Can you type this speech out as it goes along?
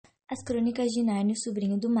As Crônicas de Nárnia, o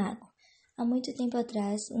Sobrinho do Mago. Há muito tempo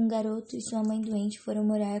atrás, um garoto e sua mãe doente foram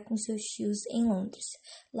morar com seus tios em Londres.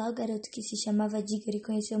 Lá, o garoto, que se chamava Diggory,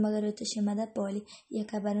 conheceu uma garota chamada Polly e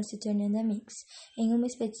acabaram se tornando amigos. Em uma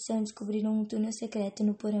expedição, descobriram um túnel secreto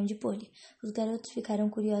no porão de Polly. Os garotos ficaram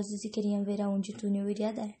curiosos e queriam ver aonde o túnel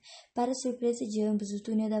iria dar. Para surpresa de ambos, o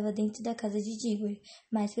túnel dava dentro da casa de Diggory,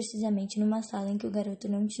 mais precisamente numa sala em que o garoto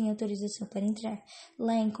não tinha autorização para entrar.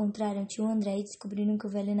 Lá encontraram tio André e descobriram que o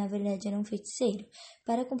velho na verdade era um feiticeiro.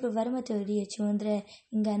 Para comprovar uma teoria, tio André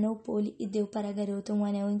enganou Polly e deu para a garota um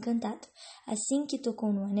anel encantado. Assim que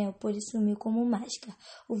tocou no anel, Polly sumiu como mágica.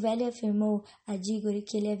 O velho afirmou a Diggory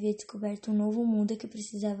que ele havia descoberto um novo mundo e que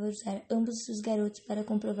precisava usar ambos os garotos para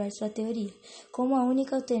comprovar sua teoria. Como a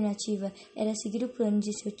única alternativa era seguir o plano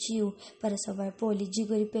de seu tio para salvar Polly,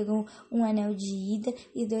 Diggory pegou um anel de ida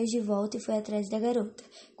e 2 de volta e foi atrás da garota.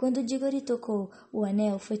 Quando Diggory tocou o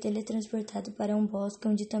anel, foi teletransportado para um bosque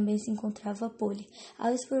onde também se encontrava Polly.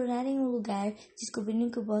 Ao explorarem o lugar, descobriram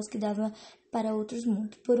que o bosque dava para outros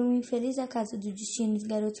mundos. Por um infeliz acaso do destino, os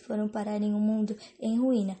garotos foram parar em um mundo em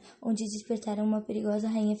ruína, onde despertaram uma perigosa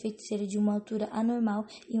rainha feiticeira de uma altura anormal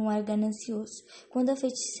e um ar ganancioso. Quando a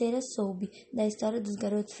feiticeira soube da história dos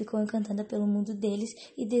garotos, ficou encantada pelo mundo deles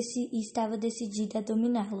e estava decidida a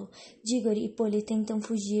dominá-lo. Diggory e Polly tentam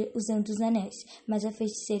fugir usando os anéis, mas a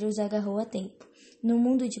feiticeira os agarrou a tempo. No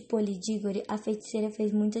mundo de Polly e Diggory, a feiticeira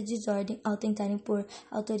fez muita desordem ao tentar impor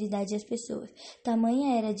autoridade às pessoas.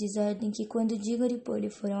 Tamanha era a desordem que, quando Diggory e Polly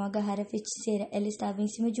foram agarrar a feiticeira, ela estava em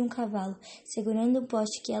cima de um cavalo, segurando um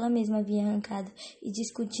poste que ela mesma havia arrancado e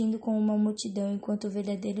discutindo com uma multidão, enquanto o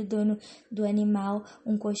verdadeiro dono do animal,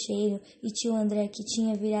 um cocheiro, e tio André, que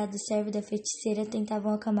tinha virado servo da feiticeira,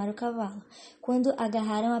 tentavam acalmar o cavalo. Quando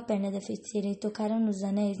agarraram a perna da feiticeira e tocaram nos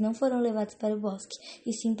anéis, não foram levados para o bosque,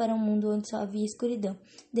 e sim para um mundo onde só havia escuridão.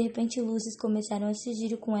 De repente, luzes começaram a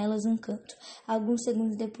surgir com elas um canto. Alguns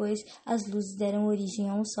segundos depois, as luzes deram origem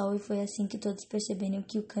a um sol e foi assim que todos perceberam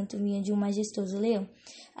que o canto vinha de um majestoso leão.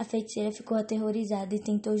 A feiticeira ficou aterrorizada e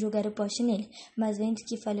tentou jogar o poste nele, mas vendo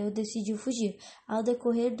que falhou, decidiu fugir. Ao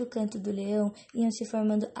decorrer do canto do leão, iam se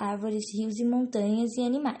formando árvores, rios e montanhas e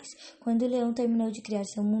animais. Quando o leão terminou de criar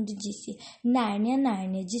seu mundo, disse: Nárnia,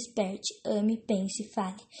 Nárnia, desperte, ame, pense,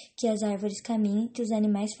 fale. Que as árvores caminhem, que os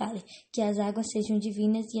animais falem, que as águas sejam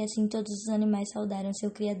divinas, e assim todos os animais saudaram seu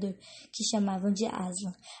criador, que chamavam de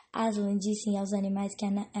Aslan. Aslan disse aos animais que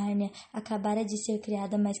a Nárnia acabara de ser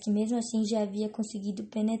criada, mas que mesmo assim já havia conseguido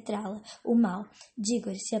penetrá-la, o mal.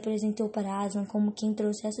 Diggory se apresentou para Aslan como quem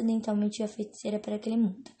trouxe acidentalmente a feiticeira para aquele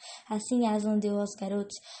mundo. Assim, Aslan deu aos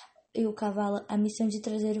garotos e o cavalo a missão de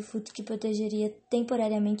trazer o fruto que protegeria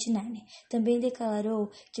temporariamente Nárnia. Também declarou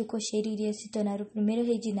que o cocheiro iria se tornar o primeiro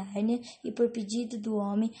rei de Nárnia e, por pedido do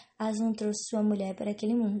homem, Aslan trouxe sua mulher para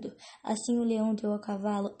aquele mundo. Assim, o leão deu ao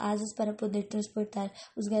cavalo asas para poder transportar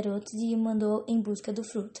os garotos e o mandou em busca do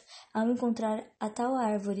fruto. Ao encontrar a tal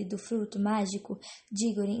árvore do fruto mágico,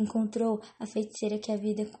 Diggory encontrou a feiticeira que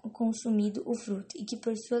havia consumido o fruto e que,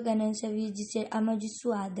 por sua ganância, havia de ser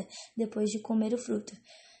amaldiçoada depois de comer o fruto.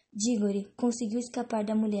 Diggory conseguiu escapar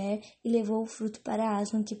da mulher e levou o fruto para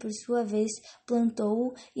Aslan, que por sua vez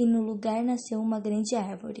plantou-o e no lugar nasceu uma grande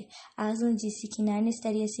árvore. Aslan disse que Nárnia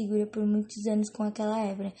estaria segura por muitos anos com aquela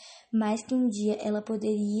árvore, mas que um dia ela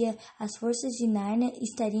poderia, as forças de Nárnia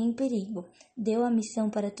estariam em perigo. Deu a missão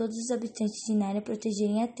para todos os habitantes de Nárnia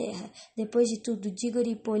protegerem a terra. Depois de tudo,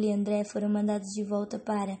 Diggory, Polly e André foram mandados de volta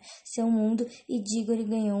para seu mundo e Diggory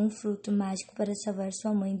ganhou um fruto mágico para salvar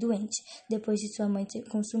sua mãe doente. Depois de sua mãe ter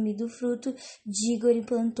consumido do fruto, Diggory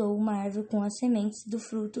plantou uma árvore com as sementes do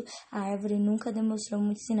fruto. A árvore nunca demonstrou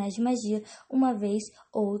muitos sinais de magia. Uma vez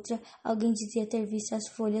ou outra, alguém dizia ter visto as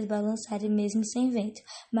folhas balançarem mesmo sem vento,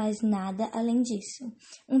 mas nada além disso.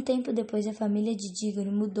 Um tempo depois, a família de Diggory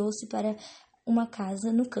mudou-se para uma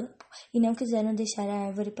casa no campo e não quiseram deixar a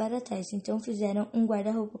árvore para trás, então fizeram um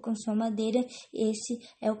guarda-roupa com sua madeira. Esse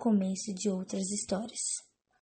é o começo de outras histórias.